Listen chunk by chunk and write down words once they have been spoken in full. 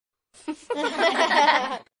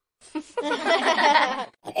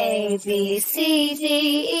A, B, C, D,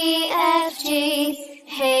 E, F, G,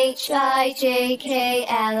 H, I, J, K,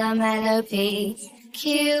 L, M, N, O, P,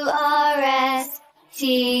 Q, R, S,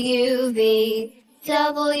 T, U, V,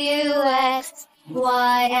 W, X,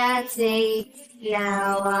 Y, and Z.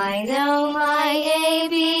 Now I know my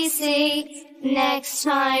ABC. Next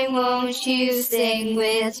time won't you sing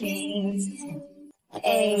with me?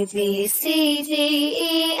 A, B, C, D,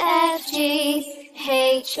 E, F, G,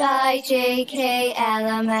 H, I, J, K, L,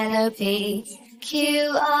 M, N, O, P,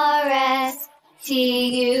 Q, R, S,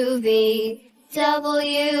 T, U, V,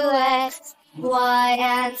 W, X, Y,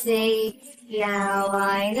 and Z. Now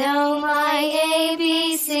I know my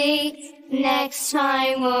ABC. Next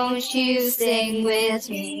time won't you sing with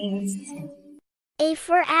me? A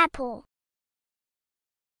for apple.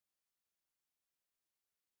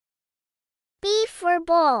 B for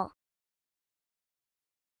ball.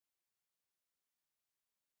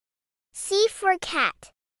 C for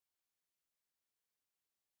cat.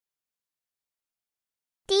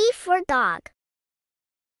 D for dog.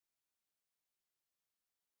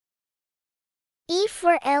 E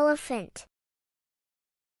for elephant.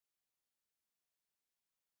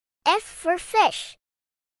 F for fish.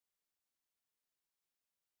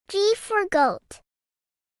 G for goat.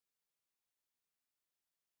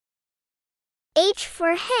 H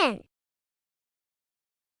for hen.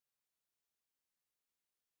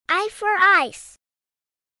 I for ice.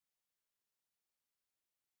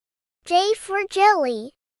 J for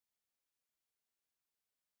jelly.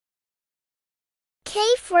 K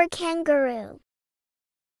for kangaroo.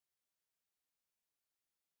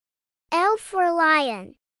 L for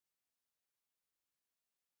lion.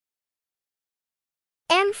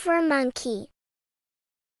 M for monkey.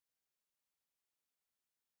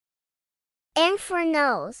 N for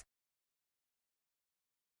nose.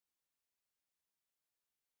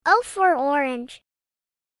 O for orange.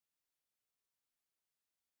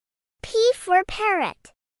 P for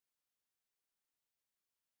parrot.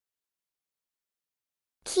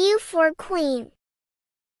 Q for queen.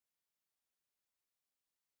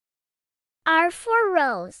 R for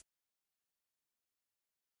rose.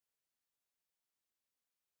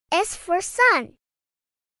 S for sun.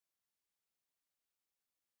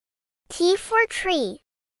 T for tree.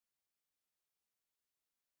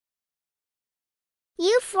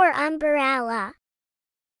 U for umbrella.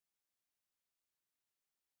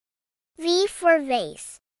 V for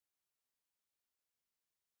vase.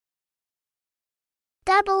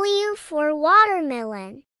 W for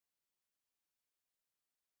watermelon.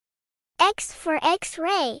 X for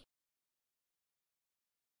X-ray.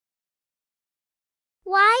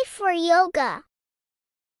 Y for yoga.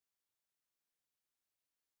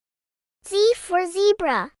 Z for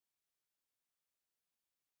zebra.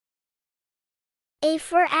 A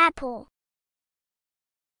for apple.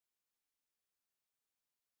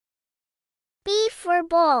 B for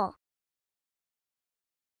ball.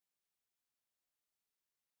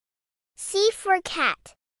 C for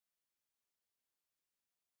cat.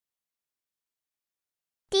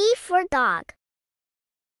 D for dog.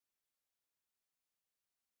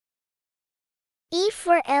 E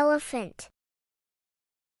for elephant.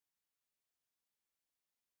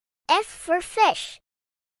 F for fish.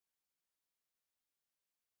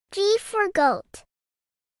 G for goat.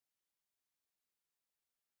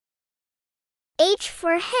 H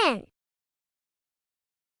for hen.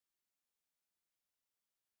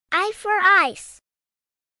 I for ice.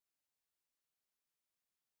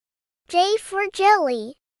 J for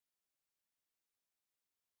jelly.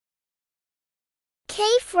 K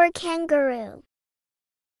for kangaroo.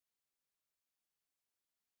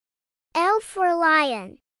 L for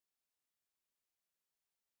lion.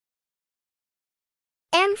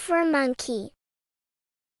 M for monkey.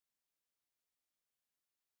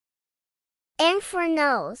 N for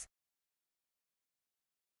nose.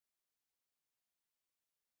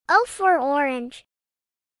 O for orange.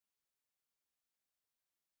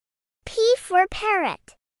 P for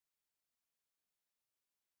parrot.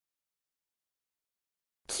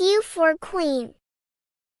 Q for queen.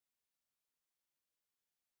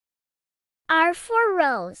 R for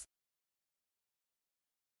rose.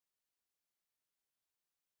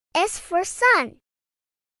 S for sun.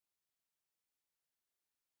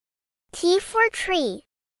 T for tree.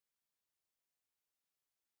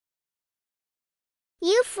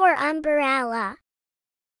 U for umbrella.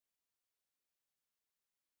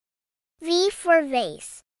 V for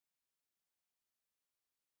vase.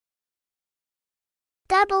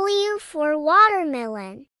 W for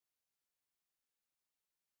watermelon.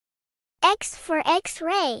 X for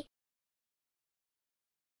X-ray.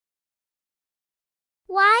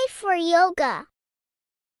 Y for yoga.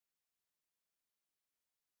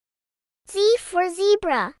 Z for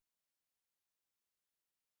zebra.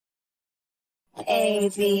 A,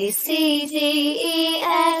 B, C, D, E,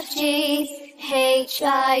 F, G, H,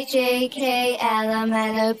 I, J, K, L, M,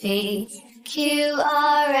 N, O, P, Q,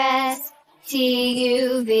 R, S, T,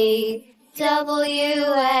 U, V, W,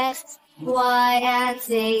 X, Y, and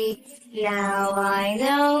Z. Now I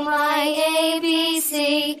know my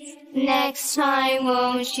ABC. Next time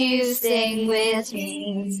won't you sing with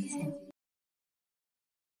me?